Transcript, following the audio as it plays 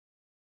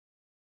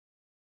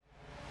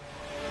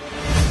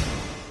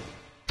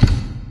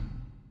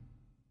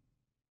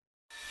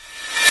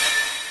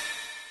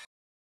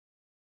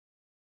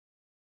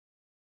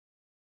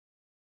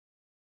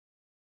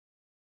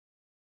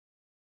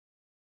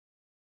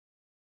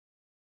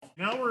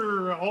Now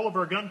all of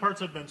our gun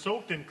parts have been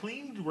soaked and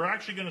cleaned, we're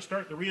actually going to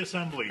start the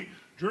reassembly.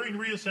 During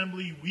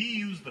reassembly, we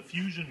use the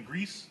fusion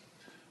grease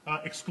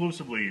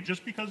exclusively,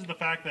 just because of the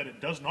fact that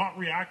it does not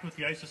react with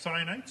the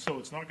isocyanate, so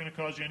it's not going to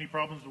cause you any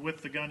problems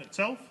with the gun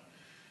itself,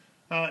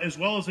 as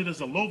well as it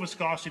is a low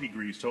viscosity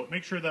grease, so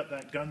make sure that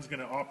that gun's going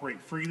to operate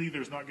freely.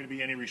 There's not going to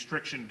be any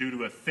restriction due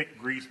to a thick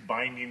grease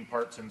binding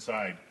parts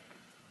inside.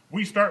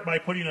 We start by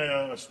putting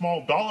a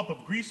small dollop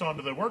of grease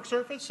onto the work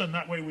surface, and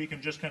that way we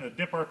can just kind of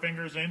dip our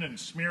fingers in and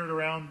smear it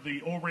around the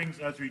O-rings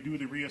as we do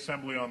the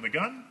reassembly on the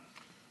gun.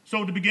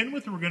 So to begin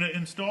with, we're going to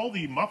install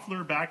the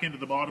muffler back into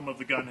the bottom of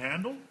the gun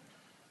handle.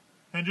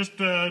 And just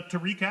to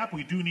recap,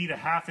 we do need a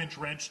 1/2-inch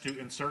wrench to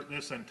insert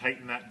this and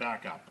tighten that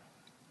back up.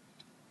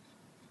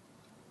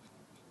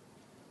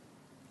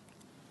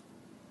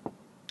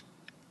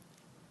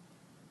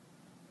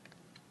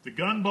 The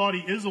gun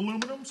body is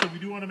aluminum, so we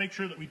do want to make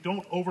sure that we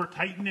don't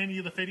over-tighten any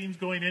of the fittings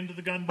going into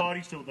the gun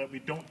body so that we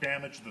don't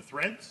damage the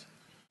threads.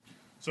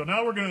 So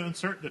now we're going to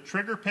insert the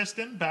trigger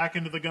piston back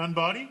into the gun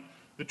body.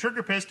 The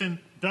trigger piston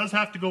does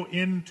have to go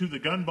into the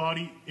gun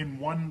body in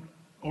one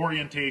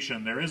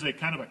orientation. There is a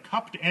kind of a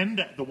cupped end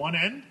at the one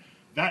end.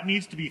 That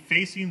needs to be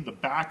facing the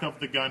back of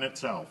the gun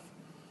itself.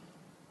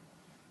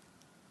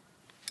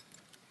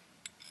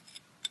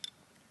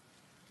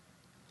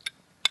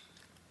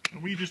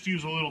 And we just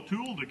use a little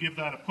tool to give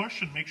that a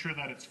push and make sure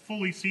that it's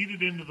fully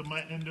seated into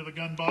the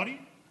gun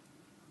body.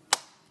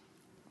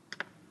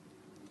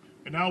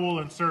 And now we'll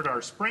insert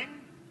our spring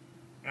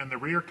and the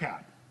rear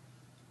cap.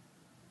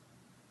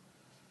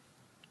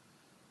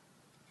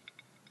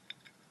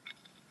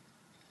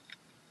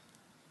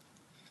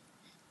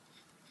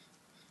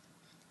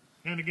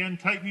 And again,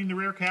 tightening the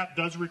rear cap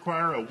does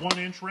require a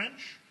 1-inch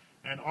wrench,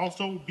 and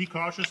also be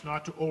cautious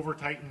not to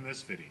over-tighten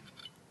this fitting.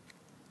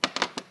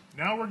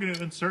 Now we're going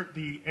to insert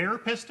the air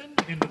piston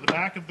into the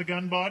back of the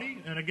gun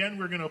body, and again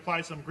we're going to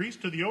apply some grease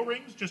to the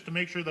O-rings just to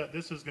make sure that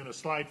this is going to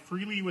slide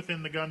freely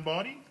within the gun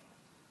body.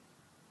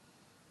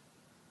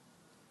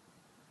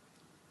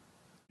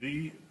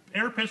 The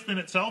air piston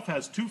itself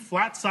has 2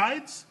 flat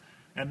sides,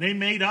 and they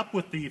made up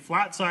with the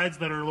flat sides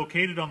that are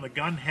located on the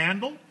gun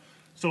handle.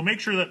 So make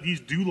sure that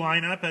these do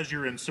line up as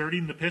you're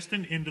inserting the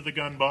piston into the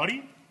gun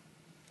body.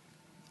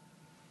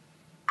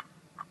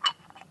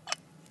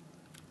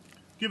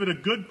 Give it a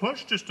good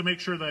push just to make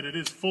sure that it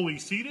is fully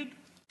seated.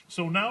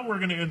 So now we're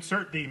going to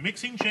insert the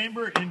mixing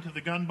chamber into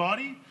the gun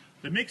body.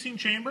 The mixing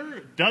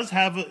chamber does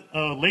have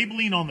a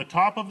labeling on the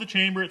top of the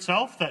chamber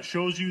itself that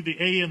shows you the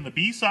A and the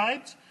B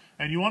sides,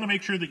 and you want to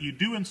make sure that you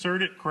do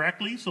insert it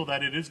correctly so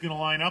that it is going to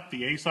line up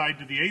the A side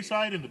to the A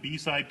side and the B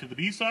side to the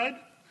B side.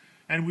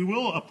 And we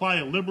will apply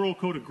a liberal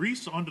coat of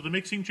grease onto the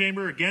mixing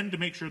chamber again to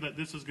make sure that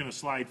this is going to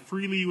slide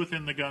freely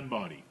within the gun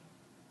body.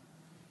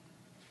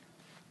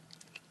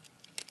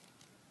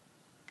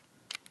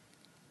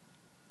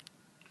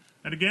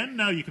 And again,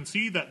 now you can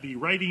see that the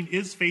writing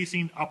is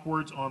facing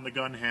upwards on the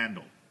gun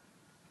handle.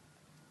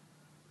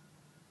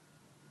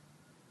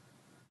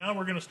 Now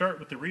we're going to start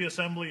with the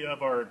reassembly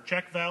of our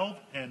check valve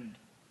and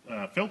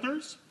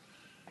filters.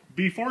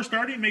 Before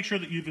starting, make sure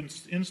that you've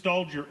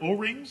installed your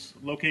O-rings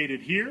located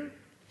here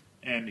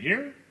and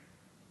here.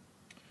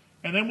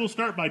 And then we'll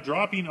start by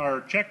dropping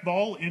our check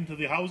ball into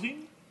the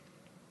housing.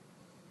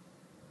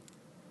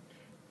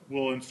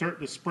 We'll insert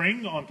the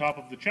spring on top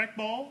of the check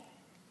ball.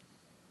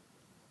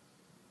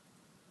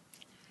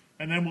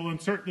 And then we'll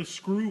insert the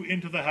screw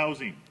into the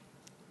housing.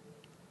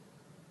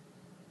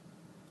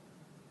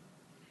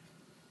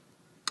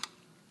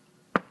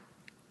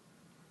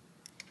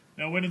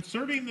 Now when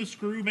inserting the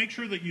screw, make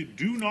sure that you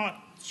do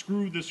not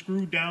screw the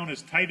screw down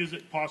as tight as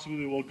it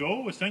possibly will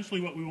go.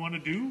 Essentially what we want to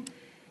do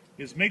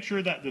is make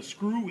sure that the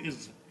screw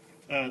is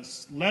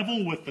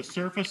level with the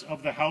surface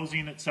of the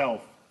housing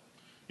itself.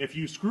 If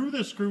you screw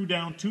the screw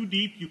down too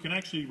deep, you can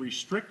actually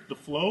restrict the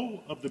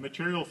flow of the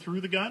material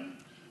through the gun,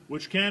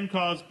 which can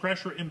cause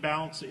pressure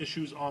imbalance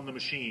issues on the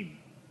machine.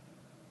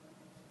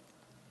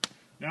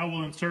 Now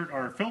we'll insert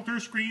our filter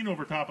screen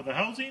over top of the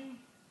housing.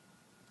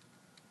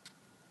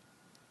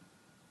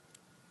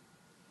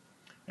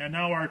 And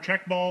now our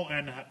check ball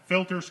and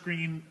filter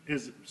screen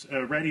is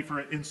ready for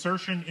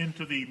insertion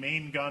into the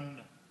main gun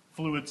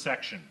fluid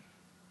section.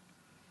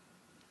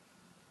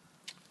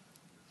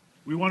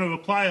 We want to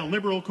apply a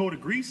liberal coat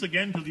of grease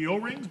again to the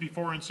O-rings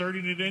before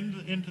inserting it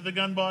into the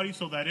gun body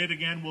so that it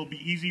again will be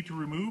easy to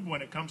remove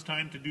when it comes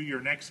time to do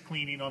your next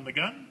cleaning on the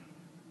gun.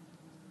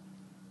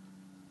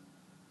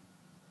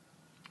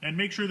 And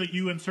make sure that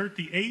you insert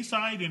the A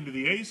side into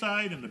the A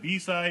side and the B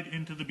side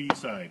into the B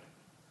side.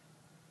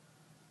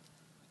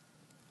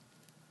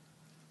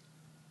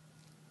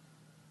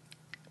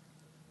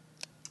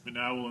 And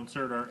now we'll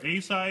insert our A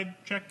side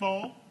check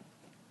ball.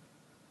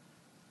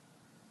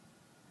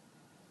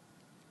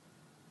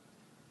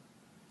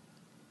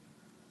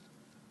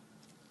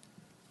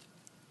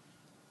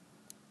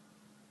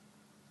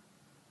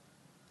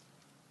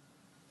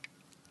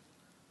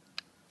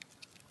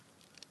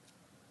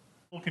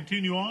 We'll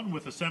continue on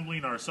with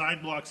assembling our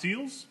side block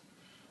seals.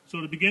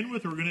 So to begin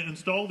with, we're going to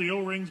install the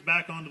O-rings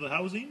back onto the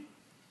housing.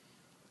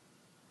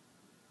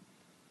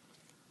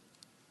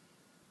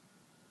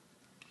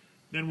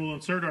 Then we'll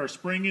insert our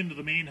spring into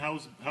the main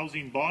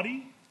housing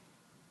body.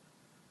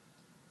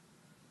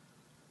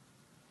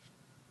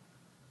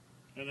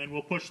 And then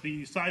we'll push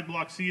the side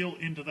block seal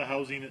into the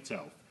housing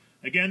itself.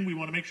 Again, we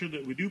want to make sure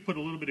that we do put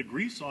a little bit of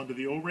grease onto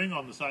the O-ring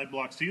on the side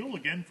block seal,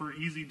 again for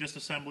easy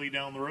disassembly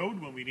down the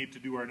road when we need to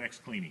do our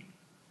next cleaning.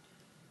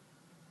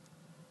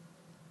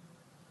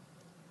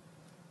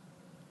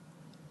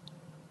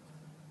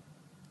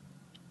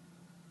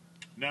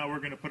 Now we're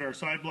going to put our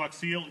side block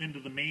seal into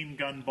the main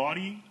gun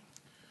body.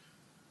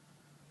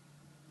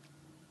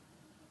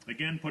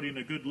 Again, putting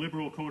a good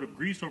liberal coat of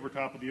grease over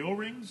top of the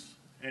O-rings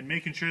and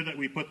making sure that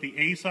we put the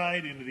A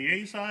side into the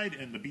A side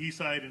and the B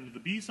side into the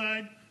B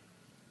side.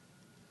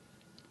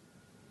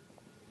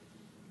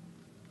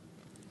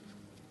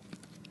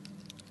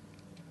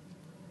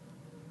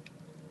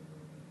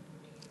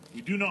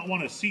 We do not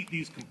want to seat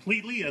these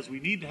completely, as we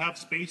need to have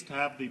space to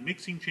have the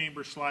mixing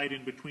chamber slide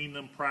in between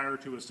them prior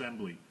to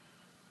assembly.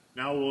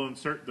 Now we'll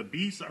insert the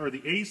B or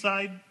the A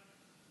side.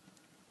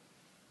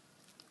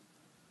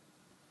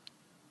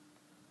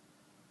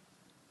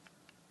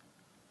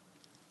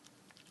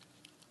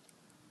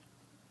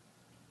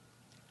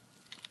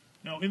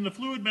 Now in the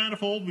fluid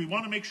manifold, we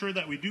want to make sure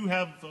that we do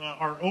have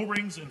our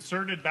O-rings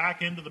inserted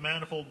back into the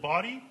manifold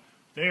body.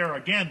 They are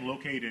again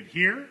located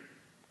here,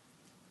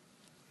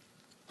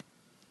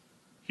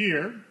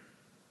 here,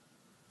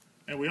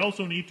 and we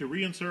also need to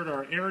reinsert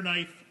our air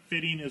knife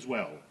fitting as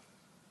well.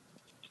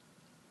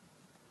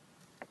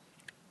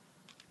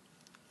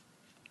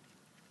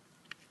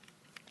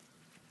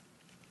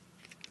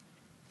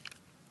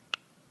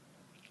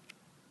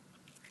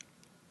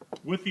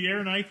 With the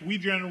air knife, we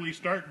generally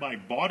start by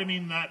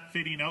bottoming that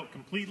fitting out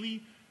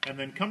completely and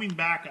then coming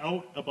back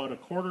out about a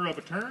quarter of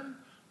a turn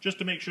just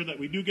to make sure that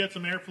we do get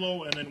some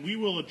airflow, and then we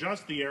will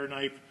adjust the air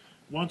knife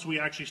once we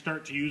actually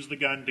start to use the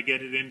gun to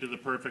get it into the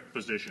perfect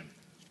position.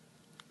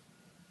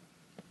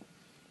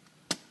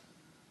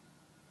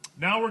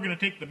 Now we're going to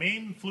take the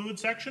main fluid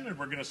section and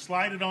we're going to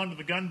slide it onto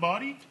the gun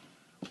body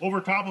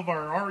over top of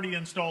our already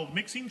installed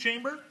mixing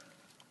chamber.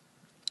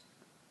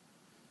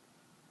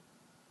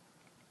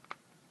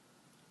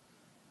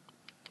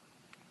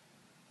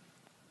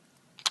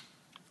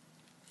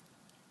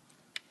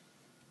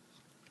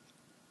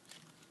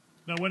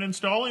 Now when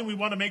installing, we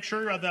want to make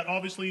sure that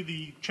obviously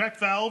the check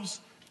valves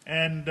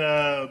and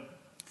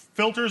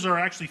filters are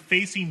actually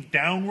facing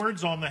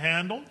downwards on the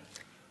handle.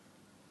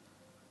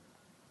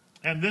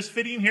 And this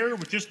fitting here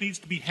just needs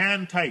to be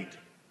hand tight.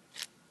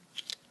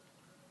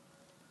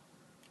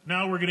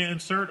 Now we're going to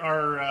insert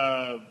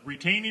our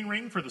retaining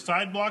ring for the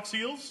side block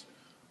seals.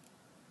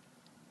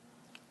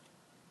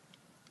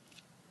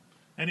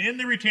 And in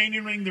the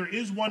retaining ring, there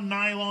is one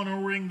nylon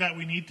O-ring that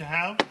we need to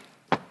have.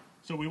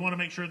 So we want to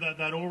make sure that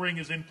that O-ring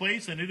is in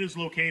place, and it is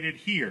located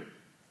here.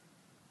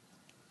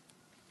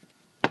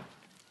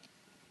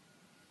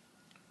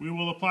 We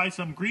will apply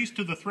some grease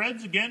to the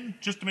threads again,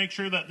 just to make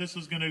sure that this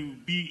is going to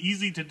be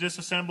easy to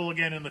disassemble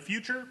again in the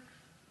future.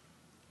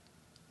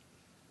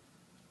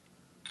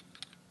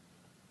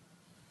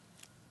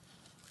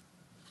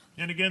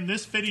 And again,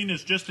 this fitting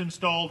is just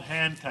installed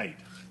hand tight.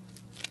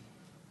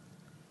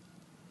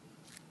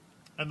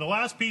 And the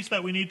last piece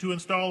that we need to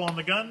install on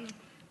the gun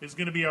is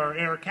going to be our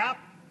air cap.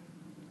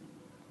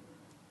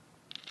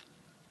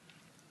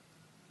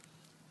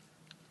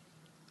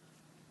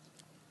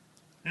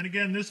 And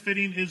again, this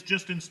fitting is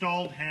just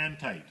installed hand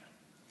tight.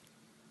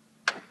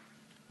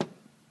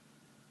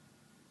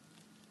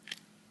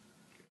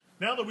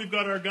 Now that we've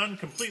got our gun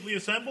completely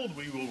assembled,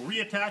 we will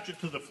reattach it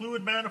to the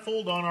fluid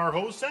manifold on our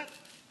hose set.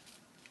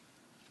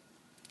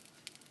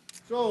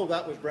 So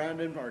that was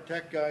Brandon, our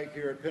tech guy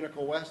here at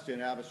Pinnacle West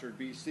in Abbotsford,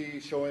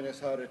 BC, showing us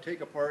how to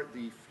take apart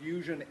the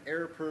Fusion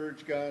Air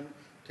Purge gun,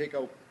 take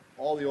out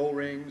all the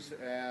O-rings,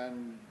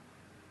 and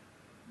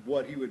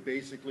what he would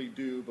basically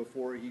do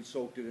before he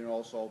soaked it in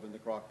all solvent in the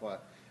crock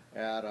pot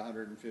at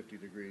 150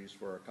 degrees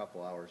for a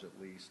couple hours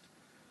at least.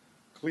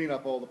 Clean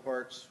up all the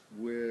parts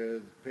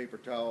with paper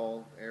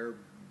towel,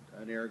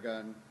 an air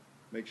gun.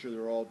 Make sure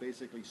they're all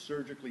basically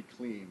surgically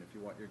clean if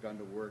you want your gun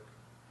to work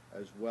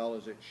as well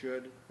as it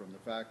should from the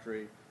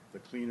factory. The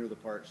cleaner the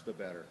parts, the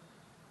better.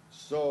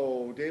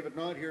 So David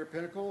Knott here at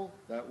Pinnacle.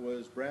 That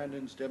was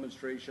Brandon's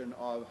demonstration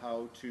of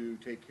how to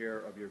take care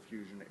of your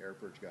Fusion Air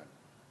Purge gun.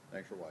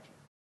 Thanks for watching.